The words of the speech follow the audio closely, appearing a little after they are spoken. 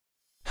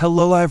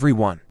Hello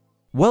everyone.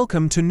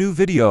 Welcome to new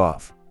video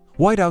of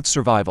Whiteout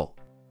Survival.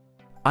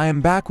 I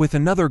am back with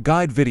another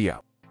guide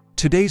video.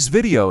 Today's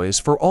video is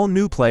for all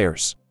new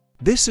players.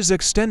 This is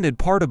extended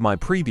part of my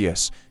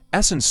previous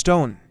Essence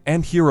Stone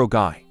and Hero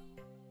Guide.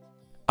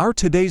 Our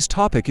today's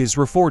topic is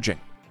Reforging.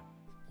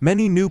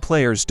 Many new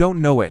players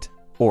don't know it,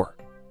 or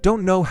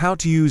don't know how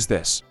to use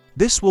this.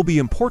 This will be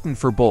important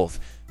for both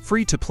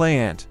free to play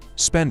and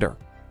spender.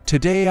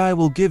 Today I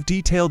will give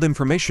detailed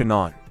information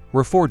on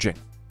Reforging.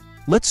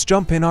 Let's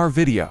jump in our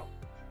video.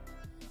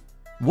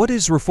 What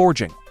is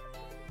Reforging?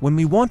 When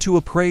we want to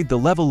upgrade the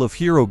level of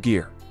hero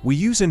gear, we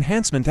use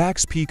Enhancement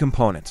XP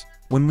component.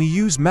 When we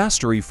use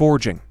Mastery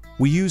Forging,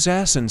 we use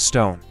Essence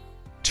Stone.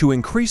 To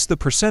increase the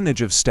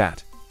percentage of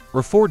stat,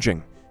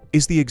 Reforging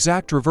is the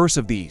exact reverse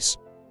of these.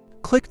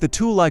 Click the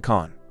tool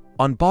icon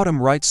on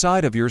bottom right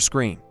side of your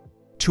screen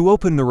to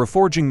open the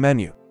Reforging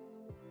menu.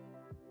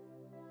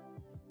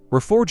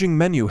 Reforging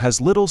menu has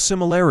little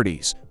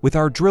similarities with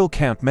our drill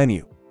camp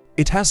menu.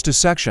 It has two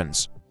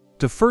sections.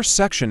 The first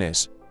section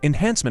is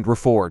Enhancement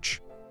Reforge,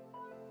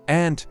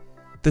 and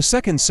the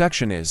second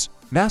section is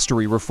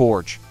Mastery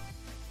Reforge.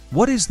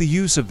 What is the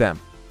use of them?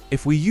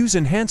 If we use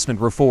Enhancement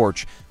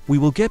Reforge, we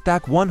will get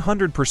back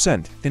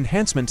 100%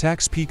 Enhancement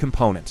XP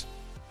component,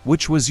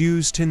 which was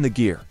used in the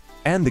gear,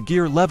 and the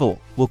gear level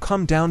will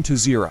come down to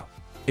 0.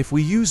 If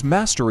we use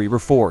Mastery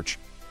Reforge,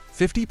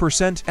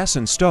 50%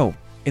 Essence Stone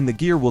in the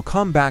gear will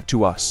come back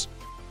to us,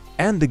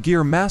 and the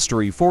gear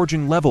Mastery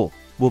Forging level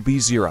will be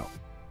 0.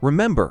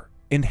 Remember,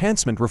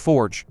 Enhancement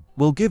Reforge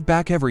will give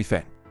back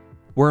everything,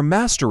 where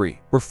Mastery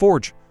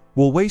Reforge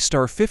will waste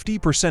our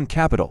 50%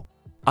 capital.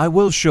 I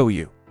will show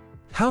you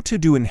how to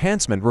do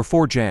Enhancement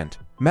Reforge and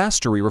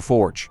Mastery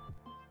Reforge.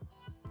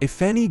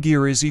 If any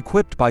gear is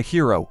equipped by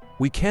hero,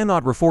 we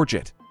cannot reforge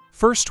it.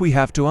 First we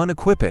have to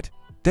unequip it,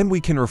 then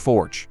we can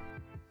reforge.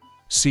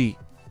 See,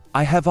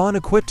 I have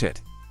unequipped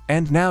it,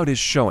 and now it is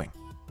showing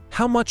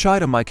how much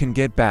item I can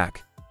get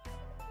back.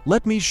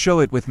 Let me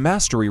show it with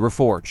Mastery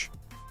Reforge.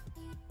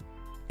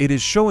 It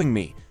is showing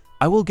me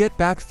I will get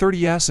back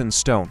 30 Essence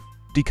Stone.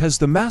 Because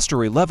the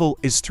Mastery level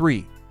is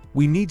 3,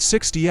 we need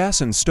 60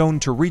 Essence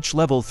Stone to reach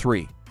level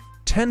 3.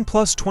 10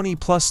 plus 20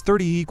 plus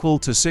 30 equal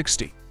to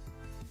 60.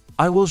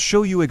 I will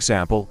show you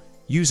example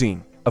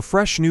using a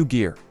fresh new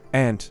gear,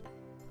 and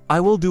I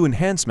will do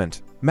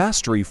Enhancement,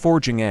 Mastery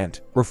Forging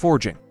and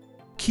Reforging.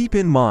 Keep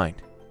in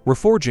mind,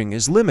 Reforging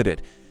is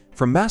limited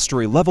from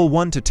Mastery level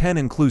 1 to 10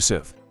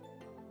 inclusive.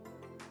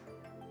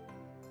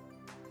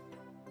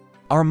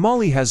 Our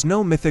Molly has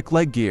no mythic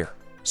leg gear,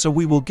 so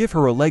we will give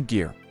her a leg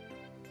gear.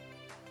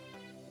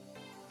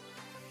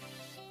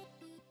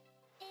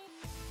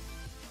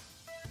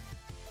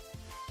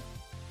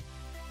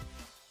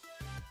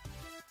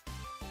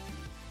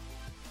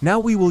 Now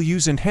we will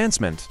use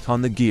enhancement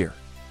on the gear.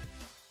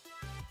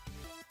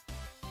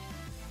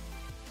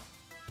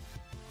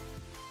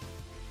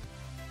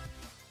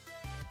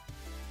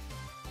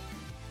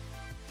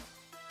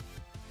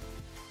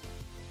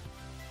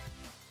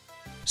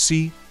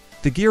 See,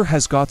 the gear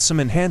has got some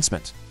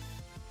enhancement.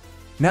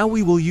 Now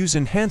we will use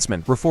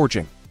Enhancement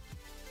Reforging.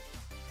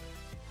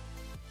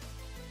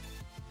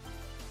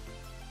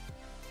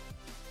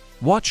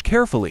 Watch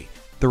carefully,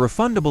 the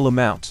refundable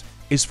amount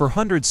is for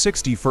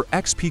 160 for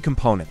XP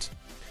component.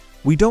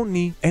 We don't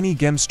need any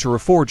gems to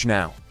reforge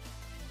now.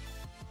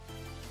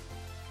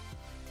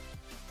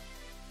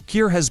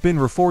 Gear has been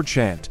reforged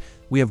and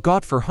we have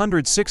got for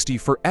 160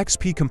 for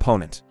XP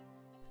component.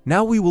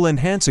 Now we will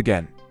enhance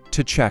again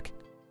to check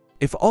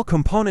if all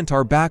component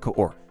are back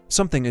or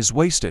something is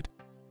wasted.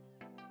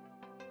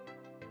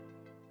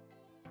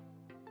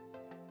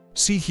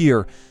 See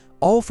here,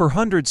 all for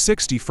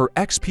 160 for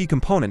XP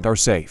component are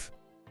safe.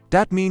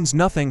 That means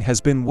nothing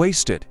has been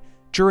wasted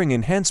during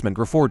Enhancement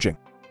Reforging.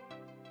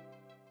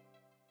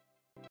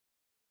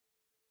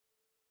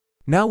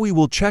 Now we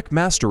will check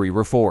Mastery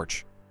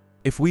Reforge.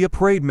 If we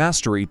upgrade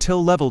Mastery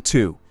till level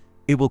 2,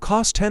 it will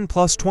cost 10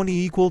 plus 20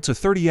 equal to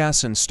 30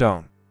 Essence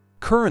Stone.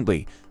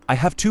 Currently, I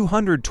have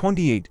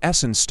 228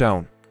 Essence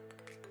Stone.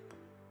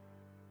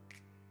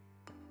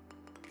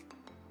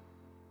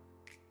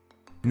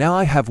 Now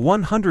I have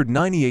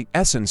 198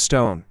 Essence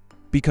Stone,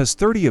 because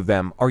 30 of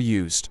them are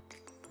used.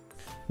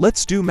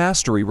 Let's do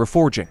Mastery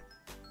Reforging.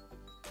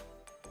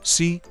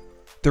 See,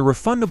 the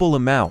refundable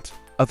amount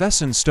of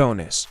Essence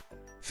Stone is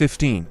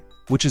 15,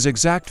 which is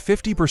exact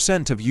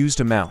 50% of used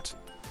amount.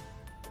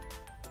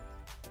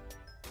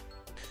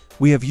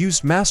 We have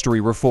used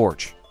Mastery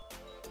Reforge.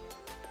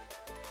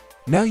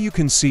 Now you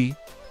can see,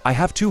 I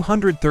have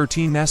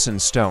 213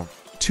 Essence Stone.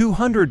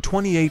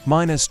 228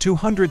 minus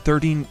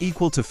 213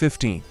 equal to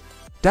 15.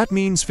 That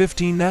means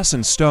 15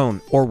 Essence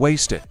Stone or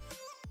wasted.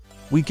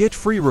 We get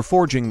free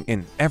Reforging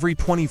in every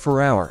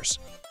 24 hours.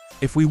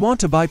 If we want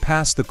to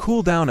bypass the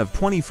cooldown of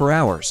 24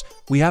 hours,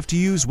 we have to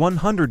use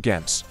 100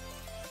 gems.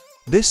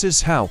 This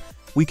is how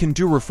we can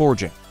do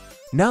Reforging.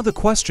 Now the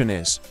question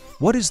is,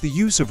 what is the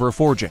use of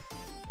Reforging?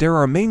 There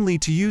are mainly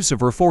two uses of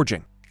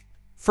Reforging.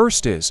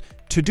 First is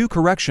to do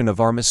correction of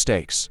our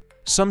mistakes.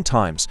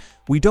 Sometimes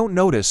we don't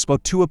notice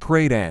but to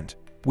upgrade and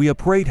We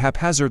upgrade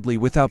haphazardly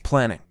without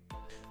planning.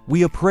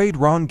 We upgrade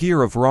wrong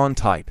gear of wrong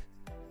type.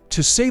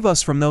 To save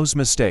us from those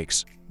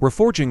mistakes,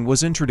 Reforging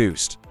was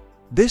introduced.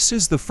 This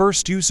is the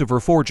first use of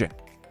Reforging.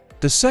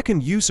 The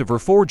second use of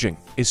Reforging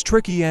is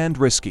tricky and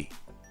risky.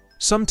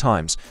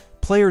 Sometimes,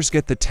 players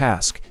get the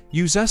task,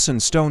 use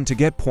Essence Stone to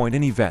get point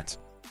in event.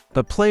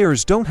 But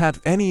players don't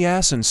have any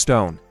Essence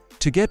Stone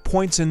to get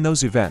points in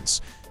those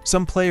events.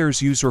 Some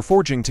players use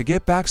Reforging to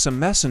get back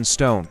some Essence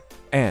Stone,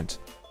 and,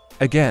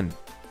 again,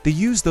 they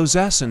use those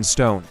Essence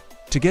Stone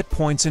to get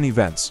points in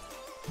events.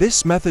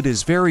 This method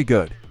is very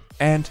good,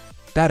 and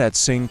that at the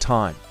same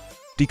time,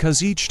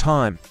 because each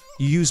time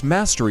you use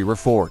Mastery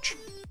Reforge,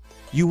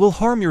 you will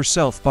harm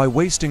yourself by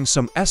wasting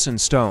some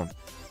Essence Stone.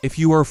 If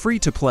you are free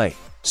to play,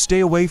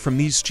 stay away from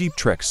these cheap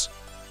tricks.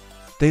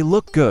 They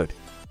look good,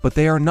 but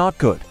they are not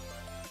good.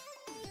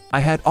 I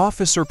had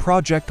Officer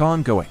Project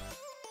ongoing.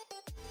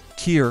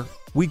 Here,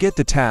 we get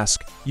the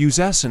task, use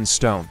Essence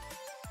Stone.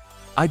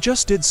 I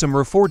just did some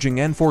Reforging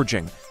and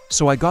Forging,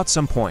 so I got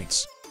some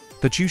points.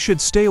 But you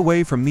should stay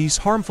away from these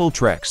harmful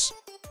tricks.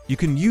 You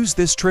can use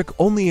this trick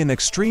only in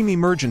extreme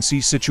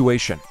emergency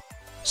situation.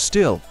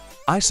 Still,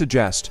 I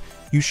suggest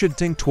you should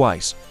think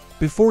twice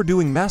before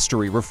doing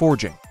Mastery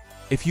Reforging.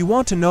 If you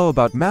want to know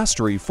about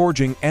Mastery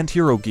Forging and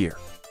Hero Gear,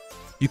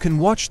 you can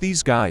watch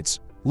these guides,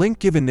 link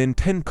given in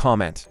pinned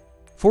comment.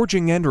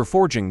 Forging and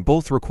Reforging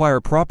both require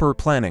proper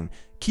planning.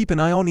 Keep an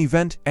eye on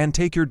event and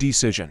take your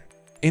decision.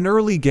 In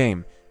early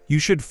game, you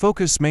should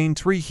focus main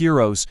 3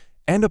 heroes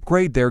and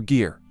upgrade their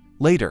gear.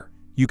 Later,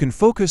 you can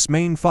focus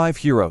main 5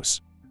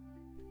 heroes.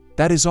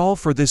 That is all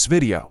for this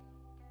video.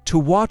 To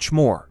watch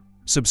more,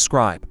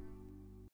 subscribe.